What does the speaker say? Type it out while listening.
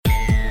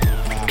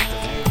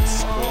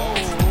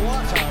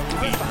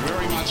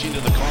much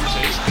into the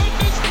contest.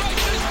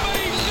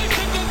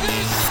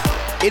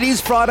 It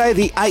is Friday,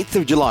 the 8th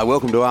of July.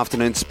 Welcome to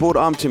Afternoon Sport.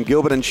 I'm Tim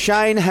Gilbert, and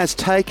Shane has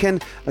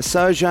taken a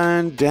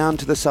sojourn down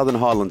to the Southern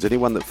Highlands.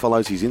 Anyone that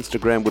follows his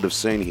Instagram would have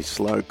seen his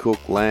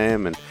slow-cooked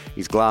lamb and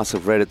his glass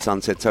of red at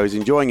sunset, so he's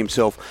enjoying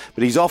himself,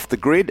 but he's off the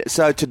grid.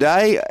 So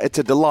today, it's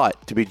a delight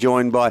to be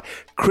joined by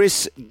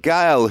Chris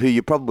Gale, who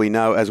you probably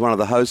know as one of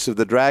the hosts of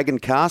the Dragon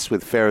Cast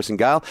with Ferris and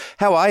Gale.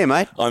 How are you,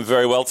 mate? I'm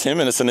very well, Tim,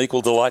 and it's an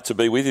equal delight to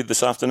be with you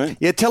this afternoon.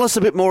 Yeah, tell us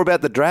a bit more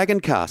about the Dragon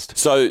Cast.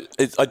 So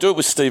I do it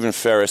with Stephen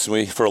Ferris, and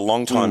we, for a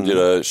long time, did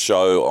a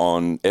show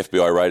on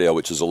FBI Radio,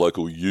 which is a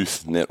local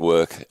youth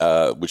network,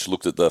 which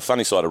looked at the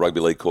funny side of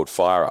rugby league called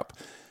Fire Up.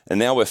 And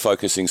now we're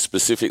focusing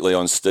specifically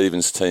on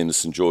Stephen's team, the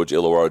St George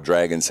Illawarra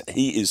Dragons.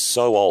 He is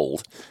so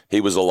old. He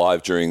was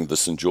alive during the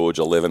St George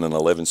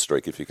 11-11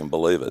 streak, if you can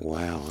believe it.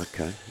 Wow,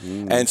 okay.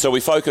 And so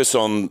we focus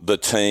on the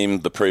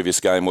team, the previous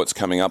game, what's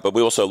coming up, but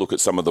we also look at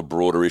some of the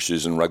broader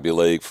issues in rugby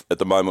league. At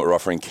the moment, we're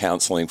offering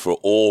counselling for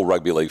all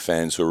rugby league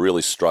fans who are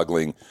really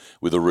struggling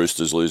with the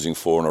Roosters losing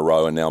 4 in a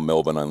row and now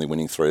Melbourne only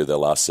winning 3 of their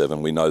last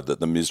 7. We know that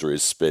the misery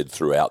is sped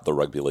throughout the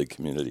rugby league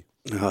community.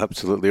 Oh,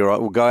 absolutely. All right.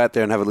 We'll go out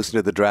there and have a listen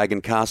to the Dragon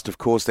Cast. Of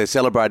course, they're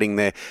celebrating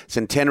their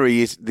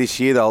centenary this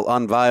year. They'll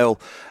unveil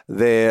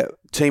their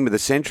team of the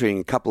century in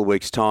a couple of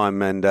weeks'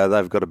 time, and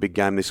they've got a big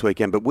game this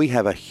weekend. But we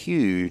have a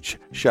huge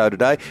show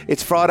today.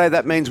 It's Friday.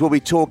 That means we'll be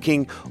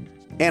talking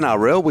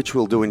NRL, which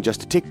we'll do in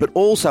just a tick, but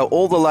also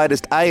all the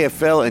latest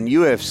AFL and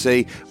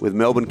UFC with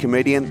Melbourne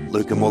comedian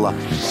Luca Muller.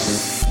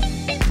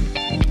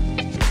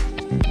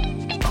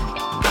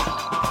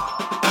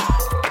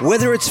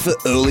 Whether it's for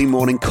early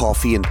morning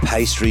coffee and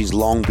pastries,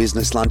 long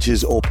business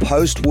lunches, or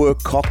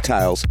post-work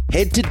cocktails,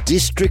 head to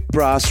District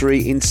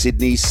Brasserie in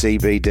Sydney's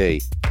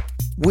CBD.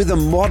 With a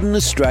modern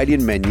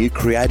Australian menu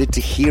created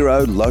to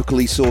hero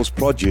locally sourced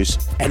produce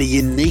and a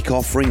unique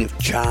offering of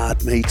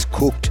charred meats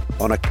cooked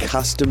on a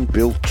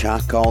custom-built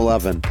charcoal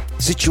oven.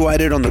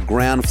 Situated on the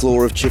ground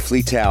floor of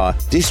Chifley Tower,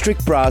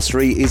 District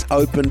Brasserie is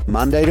open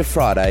Monday to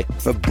Friday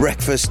for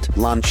breakfast,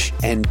 lunch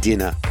and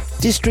dinner.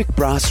 District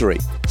Brasserie,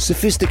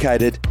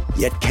 sophisticated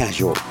yet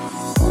casual.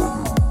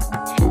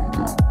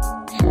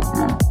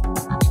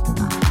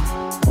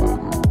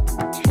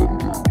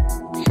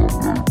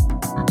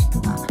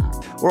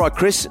 All right,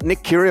 Chris,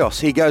 Nick Kyrgios,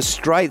 he goes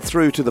straight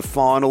through to the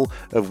final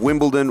of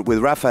Wimbledon with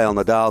Rafael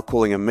Nadal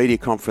calling a media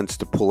conference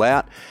to pull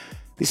out.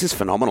 This is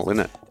phenomenal,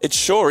 isn't it? It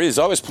sure is.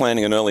 I was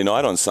planning an early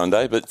night on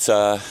Sunday, but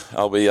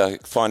I'll be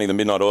finding the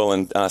midnight oil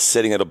and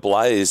setting it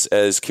ablaze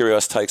as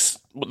Kyrgios takes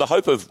the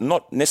hope of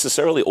not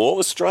necessarily all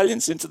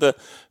Australians into the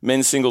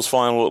men's singles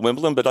final at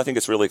Wimbledon, but I think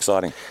it's really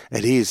exciting.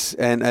 It is.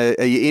 And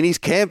are you in his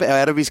camp,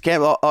 out of his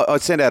camp? I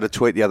sent out a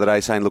tweet the other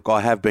day saying, look,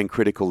 I have been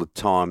critical at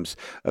times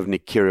of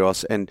Nick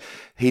Kyrgios, and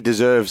he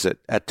deserves it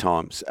at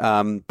times.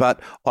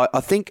 But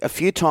I think a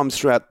few times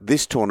throughout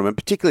this tournament,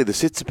 particularly the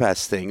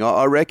Tsitsipas thing,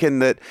 I reckon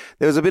that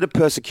there was a bit of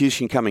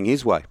persecution coming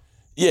his way.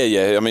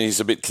 Yeah. I mean, he's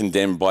a bit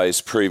condemned by his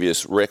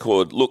previous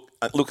record. Look,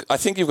 I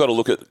think you've got to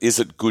look at, is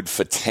it good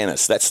for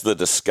tennis? That's the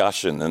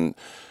discussion. And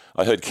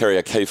I heard Kerry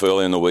O'Keefe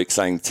earlier in the week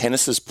saying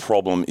tennis's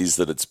problem is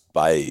that it's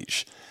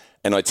beige.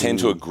 And I tend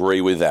to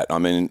agree with that. I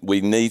mean,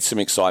 we need some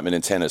excitement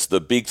in tennis.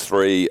 The big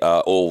three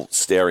are all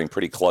staring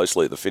pretty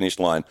closely at the finish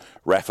line.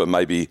 Rafa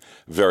maybe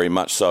very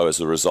much so as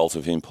a result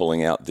of him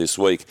pulling out this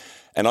week.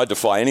 And I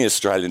defy any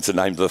Australian to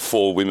name the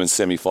 4 women's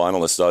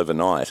semi-finalists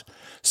overnight.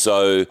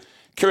 So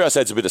Kyrgios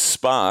adds a bit of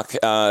spark.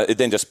 It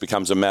then just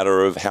becomes a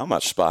matter of how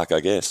much spark,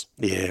 I guess.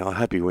 Yeah, I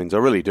hope he wins. I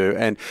really do.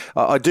 And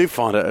I do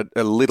find it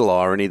a little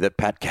irony that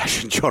Pat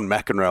Cash and John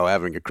McEnroe are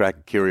having a crack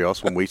at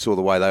Kyrgios when we saw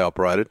the way they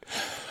operated.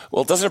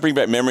 Well, doesn't it bring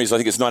back memories? I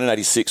think it's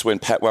 1986 when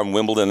Pat won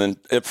Wimbledon.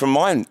 And from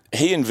mine,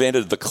 he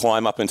invented the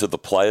climb up into the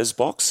player's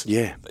box.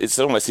 Yeah. It's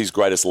almost his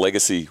greatest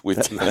legacy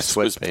with tennis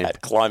was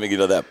Pat climbing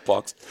into that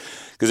box,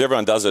 because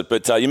everyone does it.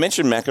 But you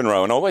mentioned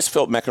McEnroe, and I always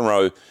felt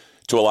McEnroe,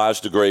 to a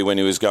large degree, when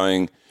he was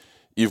going,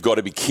 "You've got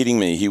to be kidding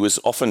me," he was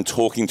often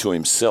talking to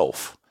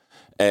himself,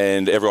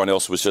 and everyone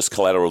else was just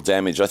collateral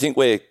damage. I think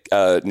where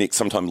Nick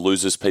sometimes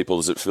loses people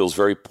is it feels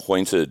very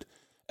pointed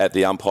at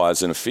the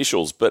umpires and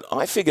officials, but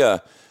I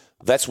figure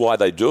that's why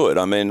they do it.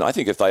 I mean, I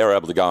think if they are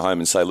able to go home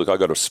and say, look, I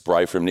got a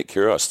spray from Nick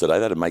Kyrgios today,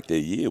 that'd make their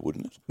year,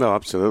 wouldn't it? No,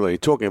 absolutely.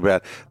 Talking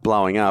about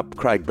blowing up,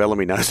 Craig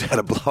Bellamy knows how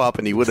to blow up,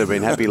 and he would have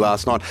been happy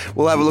last night.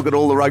 We'll have a look at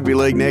all the rugby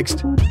league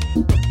next.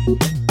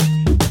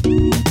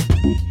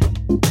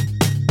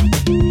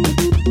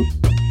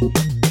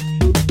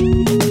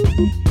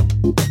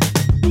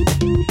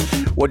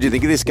 What do you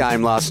think of this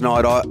game last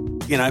night?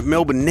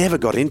 Melbourne never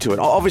got into it.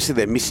 Obviously,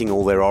 they're missing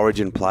all their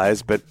origin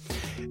players, but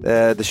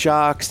the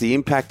Sharks, the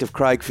impact of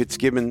Craig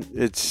Fitzgibbon,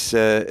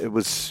 it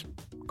was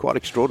quite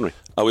extraordinary.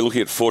 Are we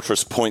looking at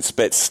Fortress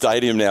PointsBet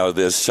Stadium now,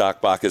 as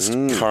Shark Park is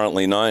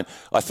currently known?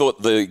 I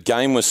thought the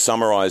game was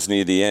summarised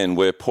near the end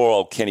where poor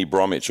old Kenny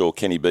Bromwich, or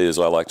Kenny B as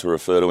I like to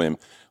refer to him,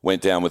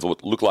 went down with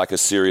what looked like a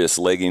serious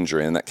leg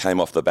injury, and that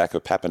came off the back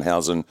of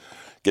Pappenhausen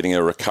getting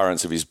a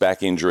recurrence of his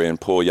back injury, and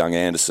poor young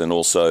Anderson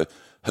also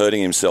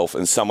hurting himself,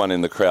 and someone in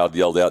the crowd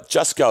yelled out,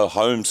 "Just go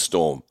home,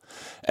 Storm."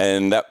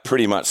 And that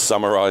pretty much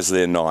summarised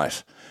their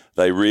night.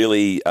 They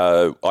really,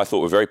 I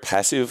thought, were very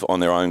passive on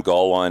their own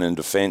goal line and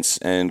defence,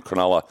 and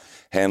Cronulla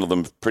handled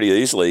them pretty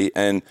easily.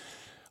 And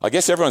I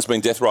guess everyone's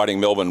been death riding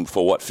Melbourne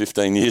for,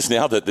 15 years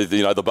now, that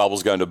the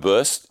bubble's going to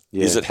burst.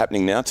 Yeah. Is it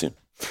happening now, Tim?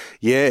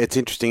 Yeah, it's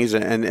interesting,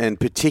 isn't it? And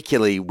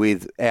particularly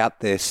without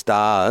their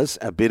stars,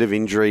 a bit of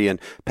injury, and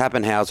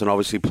Pappenhausen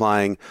obviously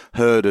playing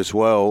hurt as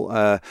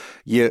well.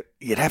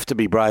 You'd have to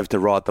be brave to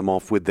write them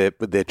off with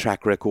their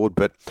track record,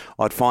 but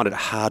I'd find it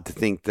hard to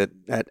think that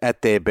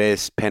at their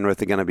best,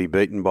 Penrith are going to be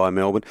beaten by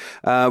Melbourne.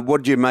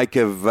 What did you make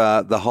of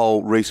the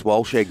whole Reece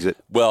Walsh exit?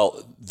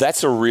 Well,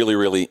 that's a really,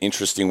 really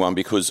interesting one,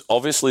 because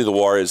obviously the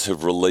Warriors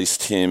have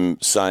released him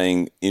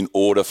saying in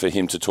order for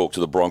him to talk to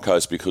the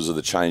Broncos because of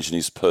the change in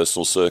his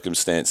personal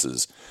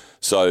circumstances.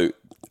 So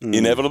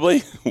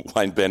inevitably,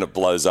 Wayne Bennett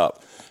blows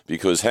up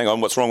because, hang on,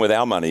 what's wrong with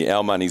our money?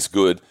 Our money's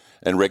good.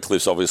 And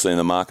Redcliffe's obviously in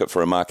the market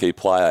for a marquee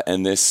player,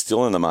 and they're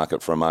still in the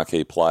market for a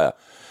marquee player.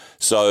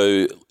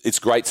 So it's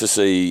great to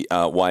see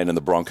Wayne and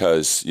the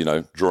Broncos,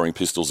 drawing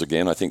pistols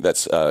again. I think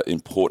that's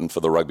important for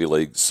the rugby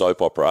league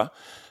soap opera.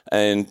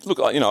 And look,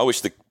 I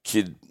wish the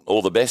kid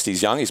all the best.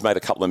 He's young. He's made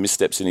a couple of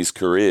missteps in his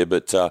career,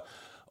 but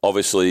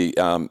obviously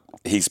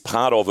he's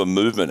part of a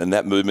movement, and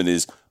that movement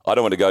is, I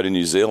don't want to go to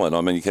New Zealand.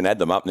 I mean, you can add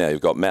them up now.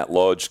 You've got Matt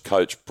Lodge,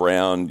 Coach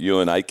Brown,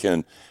 Ewan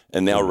Aitken,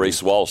 and now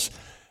Reece Walsh.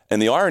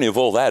 And the irony of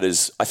all that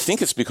is, I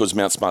think it's because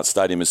Mount Smart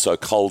Stadium is so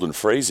cold and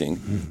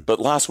freezing. But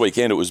last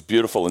weekend it was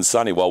beautiful and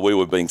sunny while we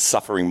were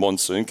suffering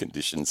monsoon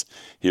conditions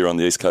here on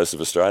the east coast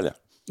of Australia.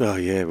 Oh,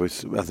 yeah.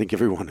 I think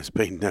everyone has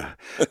been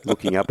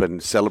looking up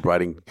and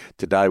celebrating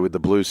today with the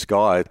blue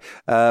sky.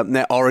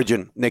 Now,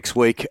 Origin next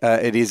week,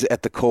 it is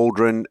at the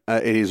Cauldron.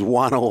 It is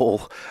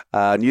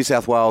 1-1. New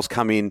South Wales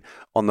come in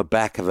on the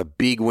back of a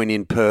big win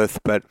in Perth,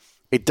 but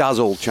it does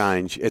all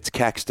change. It's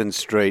Caxton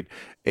Street.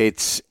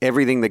 It's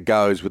everything that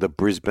goes with a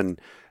Brisbane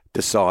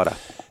decider.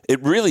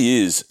 It really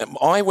is.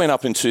 I went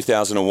up in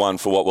 2001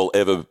 for what will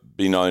ever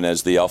be known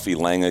as the Alfie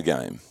Langer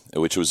game,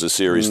 which was a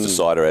series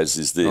decider, as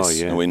is this. Oh,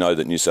 yeah. And we know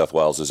that New South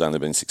Wales has only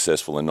been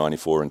successful in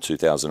 94 and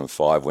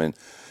 2005 when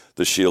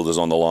the Shield is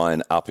on the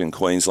line up in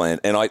Queensland.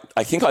 And I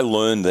think I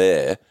learned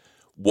there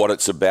what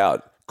it's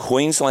about.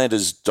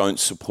 Queenslanders don't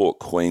support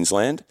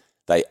Queensland.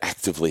 They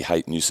actively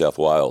hate New South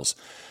Wales.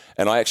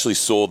 And I actually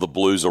saw the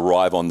Blues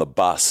arrive on the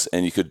bus,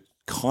 and you could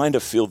kind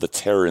of feel the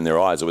terror in their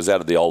eyes. It was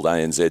out at the old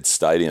ANZ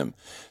Stadium.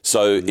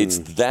 So it's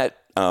that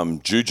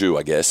juju,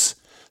 I guess,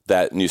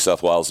 that New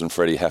South Wales and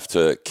Freddie have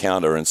to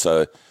counter. And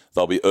so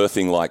they'll be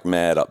earthing like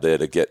mad up there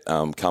to get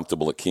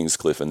comfortable at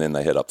Kingscliff, and then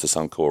they head up to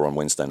Suncorp on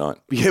Wednesday night.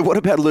 Yeah, what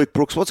about Luke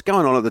Brooks? What's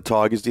going on at the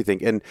Tigers, do you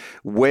think? And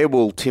where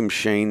will Tim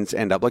Sheens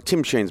end up? Like,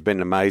 Tim Sheens been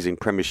an amazing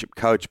premiership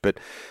coach, but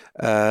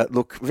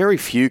look, very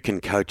few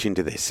can coach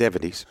into their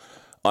 70s.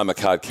 I'm a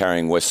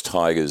card-carrying West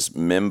Tigers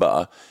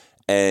member,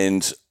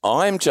 and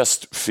I'm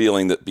just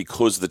feeling that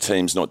because the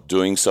team's not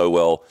doing so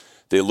well,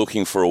 they're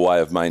looking for a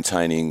way of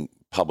maintaining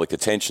public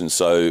attention.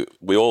 So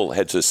we all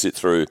had to sit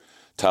through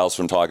Tales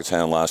from Tiger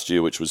Town last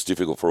year, which was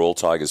difficult for all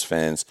Tigers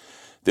fans.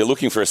 They're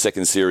looking for a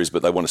second series,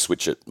 but they want to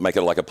switch it, make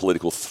it like a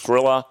political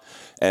thriller,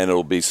 and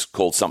it'll be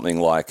called something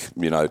like,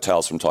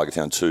 Tales from Tiger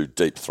Town 2,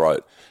 Deep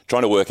Throat.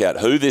 Trying to work out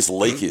who this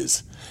leak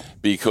is,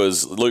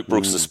 because Luke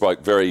Brooks has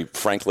spoke very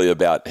frankly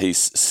about he's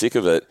sick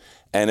of it,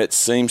 and it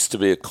seems to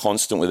be a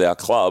constant with our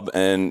club.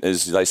 And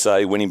as they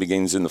say, winning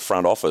begins in the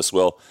front office.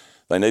 Well,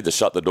 they need to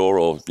shut the door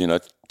or,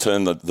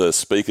 turn the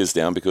speakers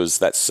down, because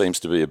that seems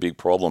to be a big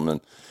problem.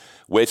 And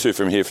where to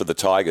from here for the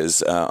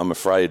Tigers? I'm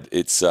afraid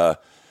it's a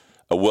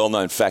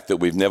well-known fact that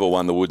we've never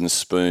won the wooden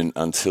spoon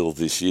until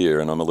this year,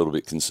 and I'm a little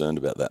bit concerned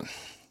about that.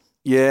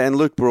 Yeah, and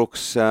Luke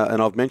Brooks,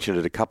 and I've mentioned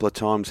it a couple of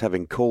times,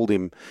 having called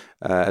him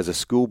as a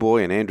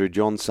schoolboy, and Andrew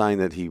John saying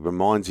that he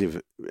reminds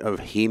you of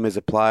him as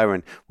a player,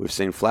 and we've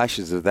seen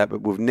flashes of that,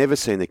 but we've never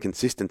seen the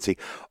consistency.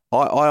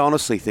 I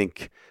honestly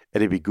think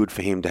it'd be good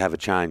for him to have a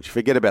change.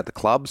 Forget about the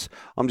clubs.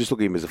 I'm just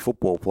looking at him as a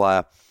football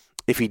player.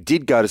 If he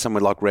did go to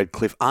somewhere like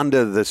Redcliffe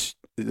under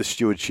the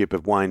stewardship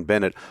of Wayne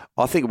Bennett,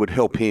 I think it would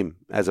help him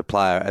as a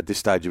player at this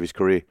stage of his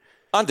career.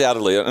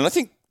 Undoubtedly, and I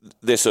think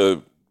there's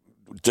a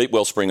deep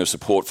wellspring of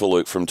support for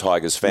Luke from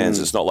Tigers fans.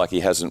 It's not like he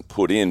hasn't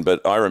put in,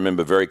 but I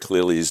remember very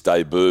clearly his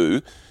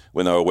debut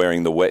when they were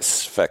wearing the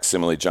West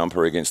facsimile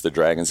jumper against the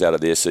Dragons out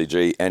of the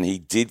SCG, and he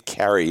did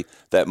carry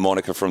that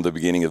moniker from the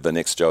beginning of the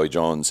next Joey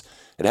Johns.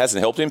 It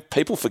hasn't helped him.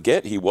 People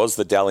forget he was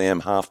the Dally M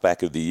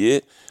halfback of the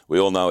year. We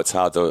all know it's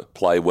hard to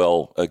play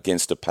well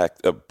against a pack,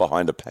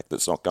 behind a pack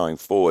that's not going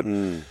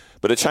forward.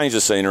 But a change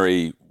of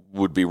scenery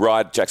would be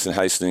right. Jackson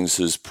Hastings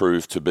has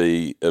proved to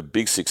be a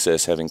big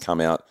success, having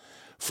come out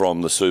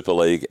from the Super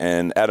League,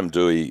 and Adam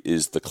Dewey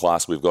is the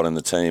class we've got in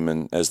the team,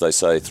 and as they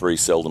say, 3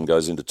 seldom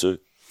goes into 2.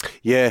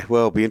 Yeah,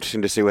 well, it'll be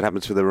interesting to see what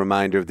happens for the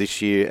remainder of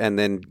this year, and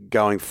then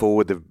going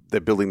forward,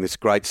 they're building this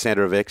great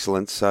centre of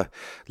excellence. So,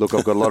 look,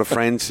 I've got a lot of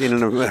friends in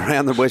and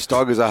around the West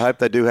Tigers. I hope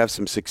they do have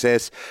some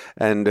success,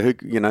 and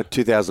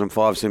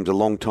 2005 seems a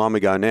long time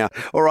ago now.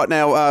 All right,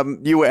 now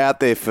you were out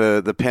there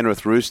for the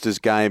Penrith Roosters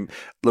game.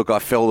 Look, I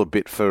felt a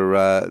bit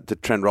for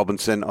Trent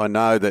Robinson. I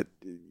know that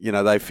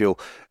they feel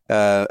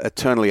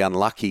eternally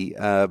unlucky.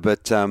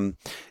 But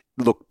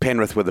look,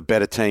 Penrith were the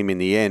better team in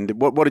the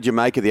end. What did you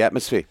make of the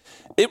atmosphere?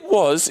 It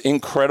was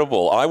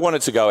incredible. I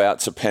wanted to go out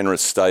to Penrith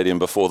Stadium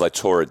before they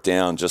tore it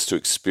down just to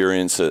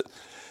experience it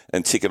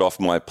and tick it off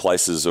my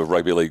places of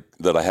rugby league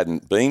that I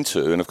hadn't been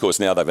to. And, of course,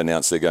 now they've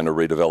announced they're going to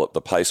redevelop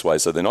the Paceway,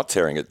 so they're not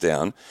tearing it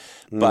down.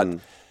 But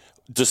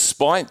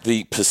despite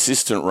the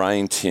persistent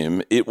rain,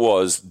 Tim, it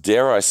was,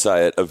 dare I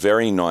say it, a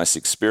very nice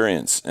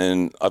experience.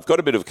 And I've got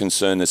a bit of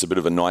concern there's a bit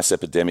of a nice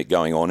epidemic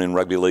going on in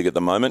rugby league at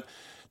the moment.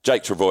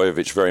 Jake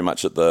Trbojevic very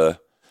much at the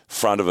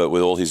front of it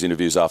with all his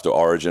interviews after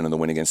Origin and the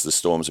win against the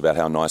Storms about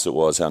how nice it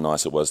was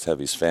to have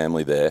his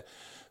family there.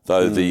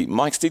 Though the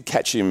Mikes did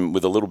catch him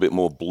with a little bit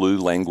more blue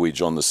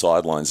language on the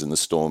sidelines in the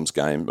Storms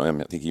game. I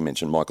think he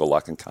mentioned Michael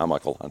Luck and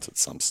Carmichael Hunt at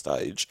some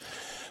stage.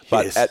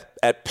 But yes.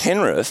 at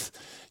Penrith,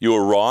 you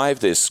arrive,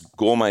 there's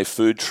gourmet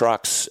food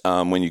trucks.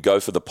 When you go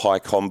for the pie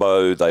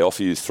combo, they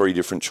offer you 3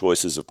 different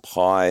choices of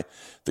pie.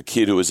 The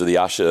kid who was the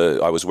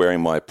usher, I was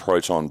wearing my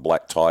Proton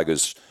Black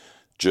Tigers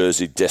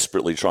jersey,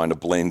 desperately trying to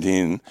blend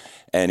in.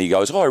 And he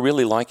goes, I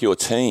really like your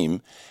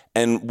team.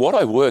 And what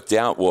I worked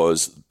out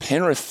was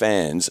Penrith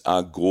fans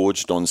are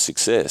gorged on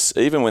success.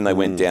 Even when they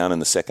went down in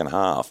the second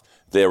half,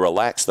 they're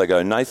relaxed. They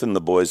go, Nathan, the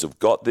boys have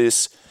got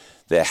this.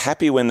 They're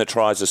happy when the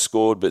tries are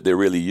scored, but they're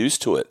really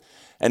used to it.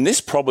 And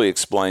this probably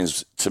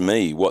explains to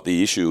me what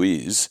the issue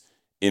is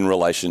in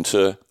relation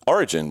to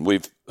Origin.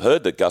 We've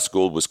heard that Gus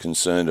Gould was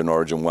concerned in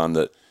Origin 1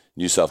 that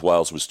New South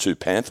Wales was too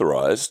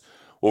Pantherised.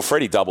 Well,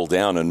 Freddie doubled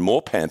down and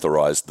more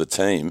Pantherised the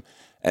team.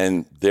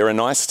 And they're a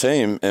nice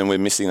team, and we're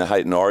missing the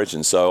hate in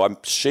Origin. So I'm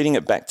sheeting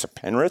it back to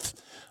Penrith.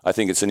 I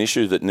think it's an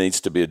issue that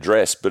needs to be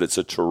addressed, but it's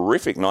a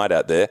terrific night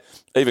out there.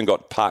 Even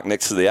got parked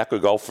next to the Aqua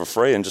Golf for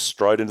free and just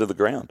strode into the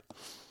ground.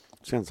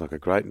 Sounds like a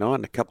great night,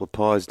 and a couple of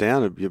pies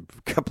down, a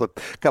couple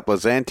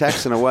of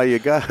Zantacs, and away you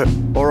go.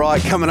 All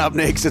right, coming up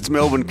next, it's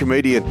Melbourne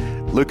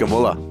comedian Luca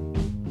Muller.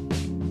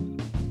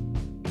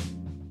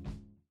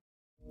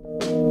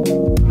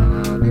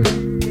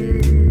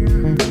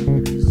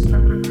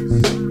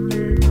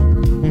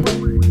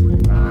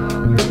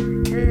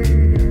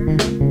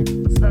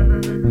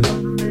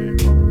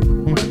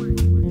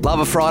 Love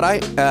a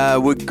Friday.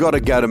 We've got to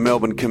go to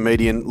Melbourne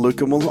comedian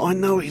Luca Muller. I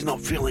know he's not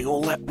feeling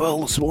all that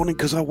well this morning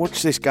because I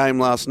watched this game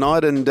last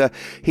night and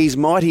his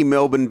mighty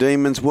Melbourne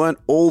Demons weren't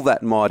all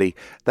that mighty.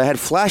 They had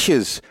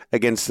flashes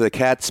against the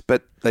Cats,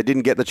 but they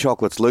didn't get the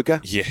chocolates, Luca.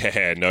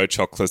 Yeah, no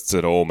chocolates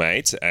at all,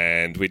 mate.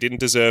 And we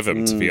didn't deserve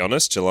them, to be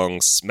honest. Geelong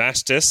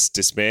smashed us,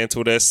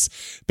 dismantled us,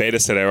 beat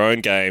us at our own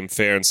game,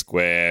 fair and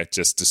square,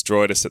 just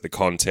destroyed us at the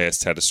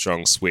contest, had a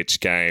strong switch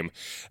game.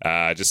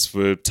 Just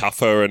were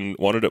tougher and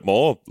wanted it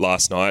more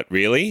last night,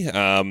 really.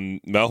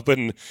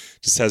 Melbourne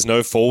just has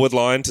no forward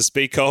line to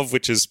speak of,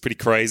 which is pretty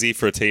crazy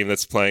for a team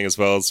that's playing as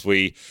well as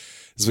we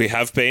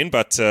have been,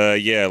 but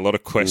a lot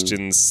of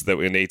questions that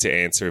we need to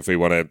answer if we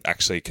want to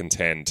actually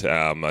contend.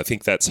 I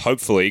think that's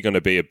hopefully going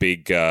to be a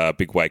big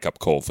wake-up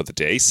call for the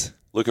D's.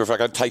 Look, if I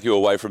could take you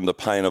away from the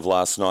pain of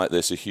last night,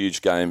 there's a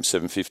huge game,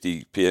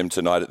 7:50 p.m.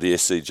 tonight at the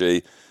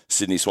SCG.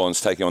 Sydney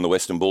Swans taking on the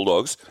Western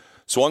Bulldogs.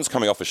 Swans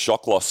coming off a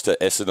shock loss to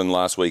Essendon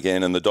last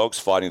weekend, and the Dogs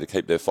fighting to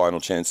keep their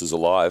final chances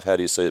alive. How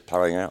do you see it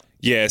playing out?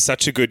 Yeah,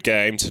 such a good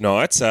game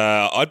tonight.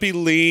 I'd be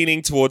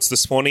leaning towards the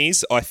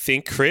Swannies, I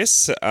think,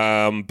 Chris,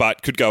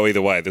 but could go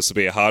either way. This will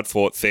be a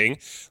hard-fought thing.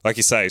 Like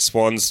you say,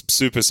 Swans,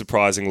 super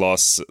surprising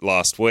loss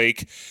last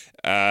week.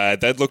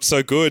 They'd looked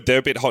so good. They're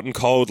a bit hot and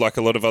cold like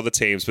a lot of other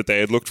teams, but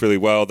they had looked really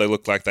well. They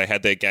looked like they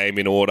had their game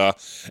in order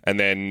and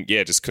then,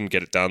 just couldn't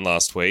get it done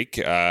last week.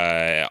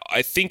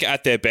 I think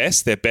at their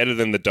best, they're better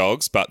than the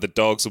Dogs, but the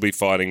Dogs will be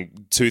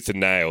fighting tooth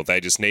and nail. They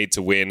just need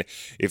to win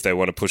if they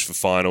want to push for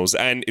finals.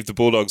 And if the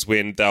Bulldogs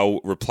win, they'll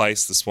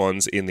replace the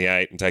Swans in the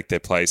 8 and take their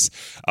place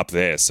up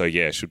there. So,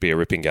 it should be a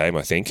ripping game,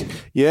 I think.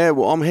 Yeah,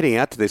 well, I'm heading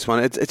out to this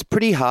one. It's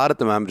pretty hard at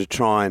the moment to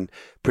try and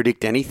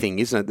predict anything,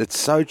 isn't it? It's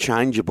so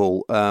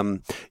changeable.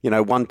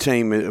 One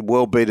team,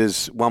 world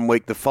beaters one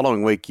week, the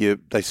following week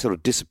they sort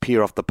of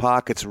disappear off the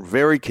park. It's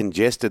very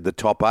congested, the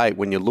top 8,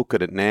 when you look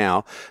at it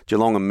now.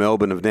 Geelong and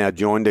Melbourne have now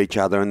joined each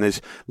other, and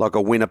there's like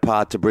a win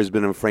apart to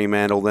Brisbane and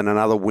Fremantle, then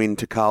another win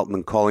to Carlton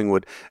and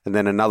Collingwood, and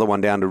then another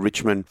one down to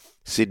Richmond,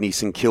 Sydney,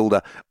 St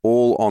Kilda,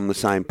 all on the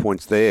same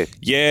points there.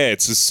 Yeah,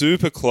 it's a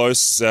super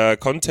close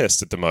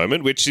contest at the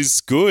moment, which is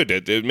good.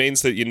 It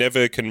means that you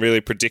never can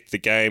really predict the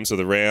games or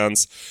the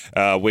rounds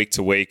week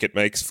to week. It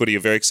makes footy a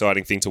very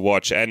exciting thing to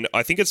watch. And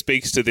I think it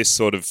speaks to this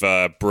sort of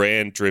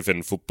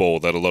brand-driven football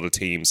that a lot of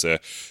teams are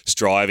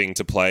striving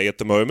to play at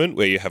the moment,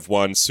 where you have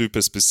one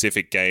super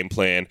specific game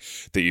plan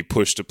that you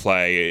push to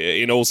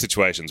play in all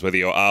situations, whether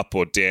you're up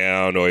or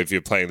down, or if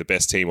you're playing the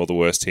best team or the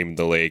worst team in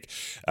the league.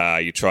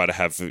 You try to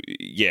have,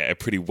 a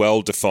pretty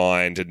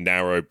well-defined and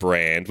narrow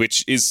brand,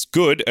 which is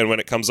good, and when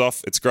it comes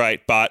off, it's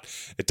great, but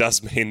it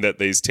does mean that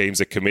these teams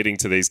are committing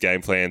to these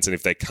game plans, and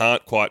if they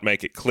can't quite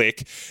make it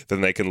click, then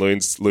they can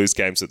lose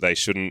games that they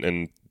shouldn't,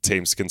 and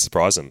teams can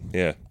surprise them.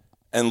 Yeah.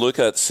 And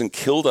Luca, St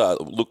Kilda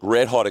looked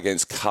red hot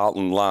against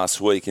Carlton last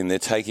week, and they're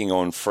taking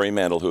on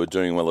Fremantle, who are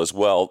doing well as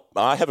well.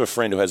 I have a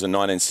friend who has a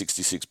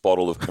 1966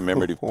 bottle of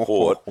commemorative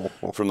port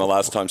from the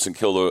last time St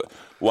Kilda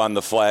won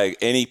the flag.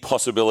 Any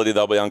possibility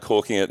they'll be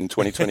uncorking it in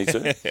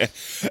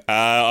 2022?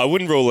 I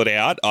wouldn't rule it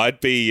out. I'd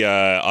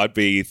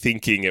be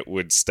thinking it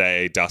would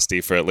stay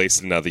dusty for at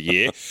least another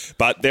year.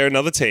 But they're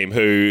another team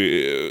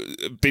who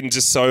been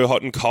just so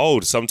hot and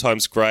cold.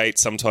 Sometimes great,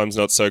 sometimes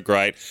not so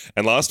great.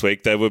 And last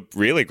week they were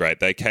really great.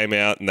 They came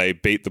out and they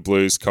beat the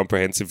Blues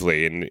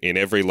comprehensively in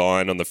every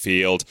line on the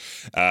field.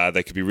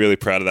 They could be really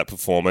proud of that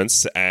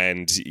performance.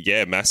 And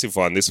yeah, massive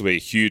one. This will be a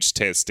huge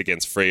test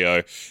against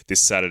Freo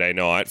this Saturday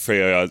night.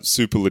 Freo are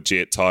super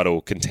legit title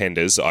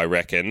contenders, I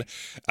reckon.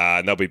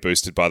 And they'll be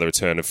boosted by the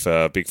return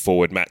of big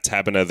forward Matt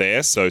Taberner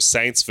there. So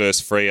Saints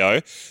versus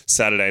Freo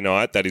Saturday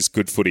night. That is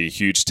good footy. A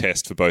huge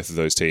test for both of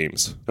those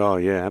teams. Oh,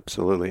 yeah,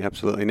 absolutely,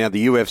 absolutely. Now,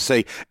 the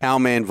UFC, our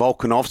man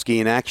Volkanovski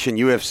in action,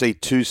 UFC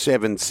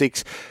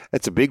 276.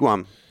 That's a big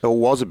one. Or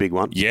was a big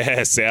one.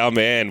 Yes, our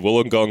man,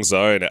 Wollongong's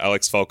own,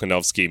 Alex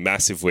Volkanovski,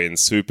 massive win,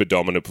 super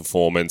dominant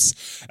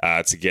performance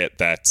to get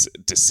that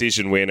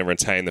decision win and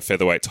retain the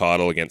featherweight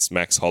title against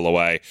Max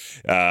Holloway.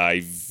 He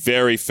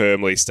very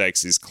firmly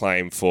stakes his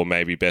claim for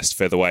maybe best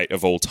featherweight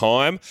of all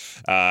time.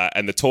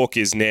 And the talk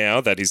is now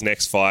that his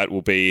next fight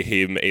will be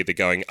him either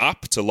going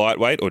up to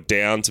lightweight or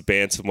down to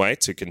bantamweight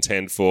to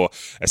contend for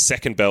a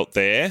second belt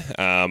there.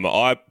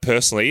 I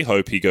personally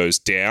hope he goes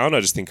down. I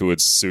just think it would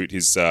suit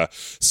his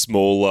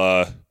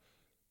smaller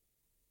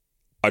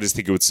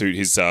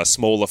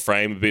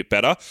frame a bit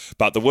better.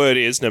 But the word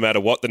is, no matter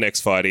what the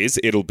next fight is,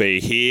 it'll be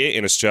here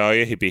in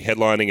Australia. He'd be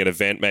headlining an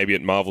event maybe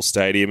at Marvel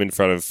Stadium in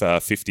front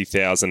of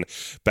 50,000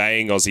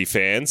 baying Aussie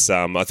fans.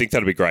 I think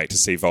that'll be great to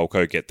see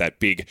Volko get that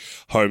big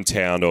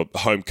hometown or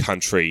home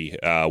country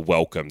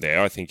welcome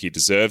there. I think he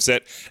deserves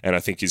it, and I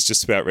think he's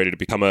just about ready to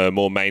become a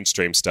more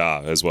mainstream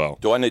star as well.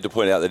 Do I need to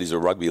point out that he's a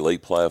rugby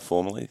league player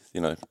formerly,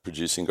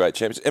 producing great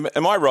champions?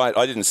 Am I right?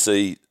 I didn't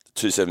see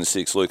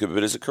 276, Luca,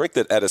 but is it correct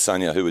that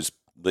Adesanya, who is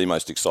the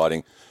most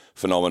exciting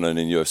phenomenon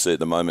in UFC at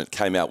the moment,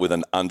 came out with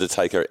an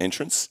Undertaker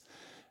entrance,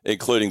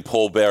 including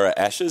Paul Bearer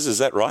Ashes? Is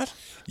that right?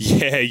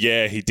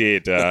 Yeah, he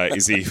did.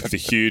 Is he with a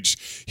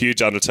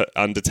huge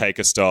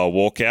Undertaker-style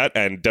walkout?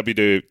 And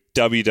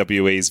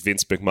WWE's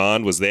Vince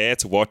McMahon was there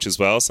to watch as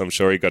well, so I'm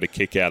sure he got a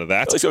kick out of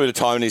that. He's got a bit of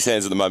time in his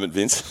hands at the moment,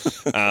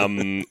 Vince.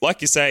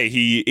 Like you say,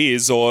 he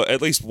is, or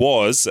at least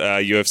was,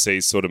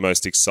 UFC's sort of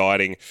most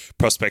exciting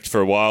prospect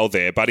for a while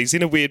there, but he's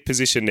in a weird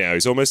position now.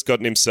 He's almost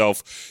gotten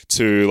himself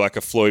to like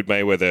a Floyd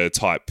Mayweather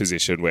type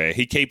position where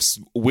he keeps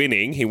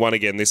winning. He won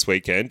again this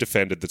weekend,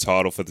 defended the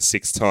title for the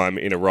 6th time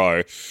in a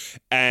row,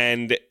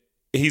 and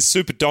he's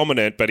super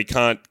dominant, but he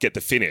can't get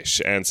the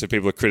finish. And so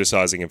people are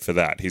criticising him for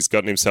that. He's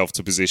gotten himself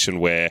to a position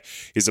where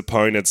his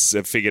opponents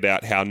have figured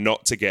out how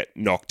not to get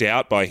knocked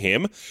out by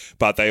him,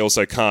 but they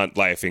also can't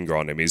lay a finger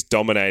on him. He's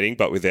dominating,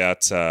 but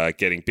without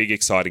getting big,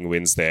 exciting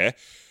wins there.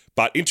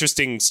 But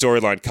interesting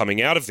storyline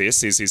coming out of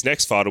this is his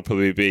next fight will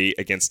probably be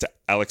against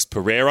Alex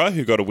Pereira,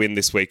 who got a win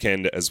this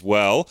weekend as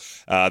well.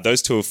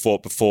 Those two have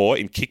fought before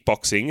in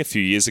kickboxing a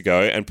few years ago,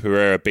 and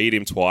Pereira beat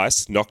him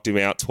twice, knocked him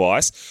out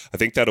twice. I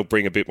think that'll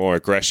bring a bit more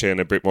aggression,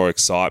 a bit more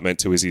excitement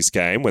to his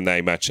game when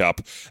they match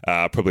up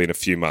probably in a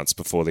few months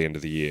before the end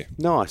of the year.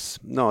 Nice,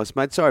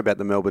 mate. Sorry about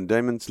the Melbourne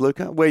Demons,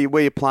 Luca. Where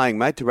you playing,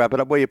 mate, to wrap it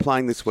up? Where are you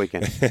playing this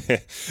weekend?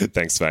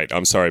 Thanks, mate.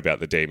 I'm sorry about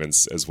the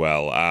Demons as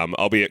well.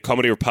 I'll be at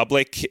Comedy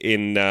Republic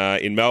in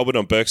Melbourne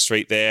on Burke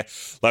Street there.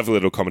 Lovely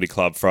little comedy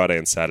club Friday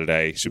and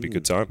Saturday. Should be a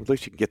good time. At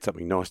least you can get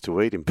something nice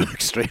to eat in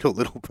Burke Street or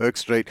Little Burke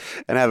Street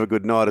and have a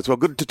good night as well.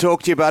 Good to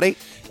talk to you, buddy.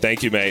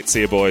 Thank you, mate.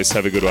 See you, boys.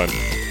 Have a good one.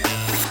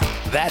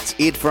 That's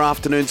it for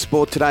Afternoon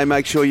Sport today.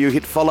 Make sure you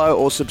hit follow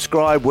or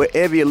subscribe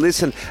wherever you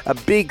listen. A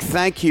big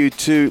thank you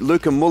to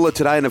Luca Muller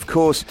today. And, of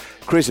course,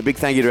 Chris, a big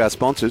thank you to our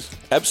sponsors.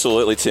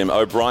 Absolutely, Tim.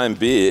 O'Brien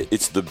Beer.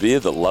 It's the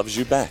beer that loves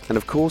you back. And,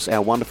 of course,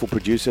 our wonderful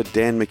producer,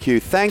 Dan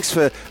McHugh. Thanks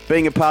for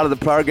being a part of the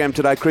program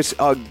today, Chris.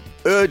 I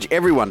urge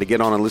everyone to get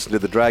on and listen to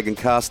the Dragon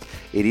Cast.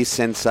 It is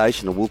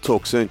sensational. We'll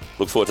talk soon.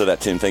 Look forward to that,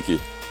 Tim. Thank you.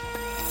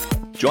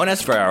 Join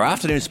us for our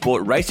Afternoon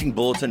Sport Racing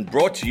Bulletin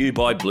brought to you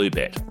by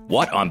Bluebet.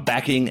 What I'm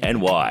backing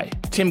and why.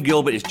 Tim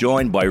Gilbert is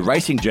joined by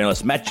racing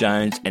journalist Matt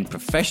Jones and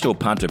professional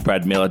punter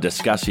Brad Miller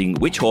discussing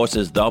which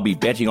horses they'll be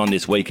betting on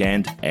this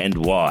weekend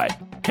and why.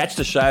 Catch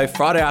the show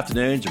Friday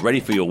afternoons ready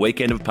for your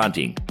weekend of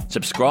punting.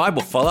 Subscribe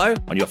or follow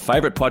on your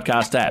favourite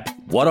podcast app.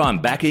 What I'm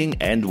backing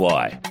and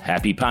why.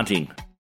 Happy punting.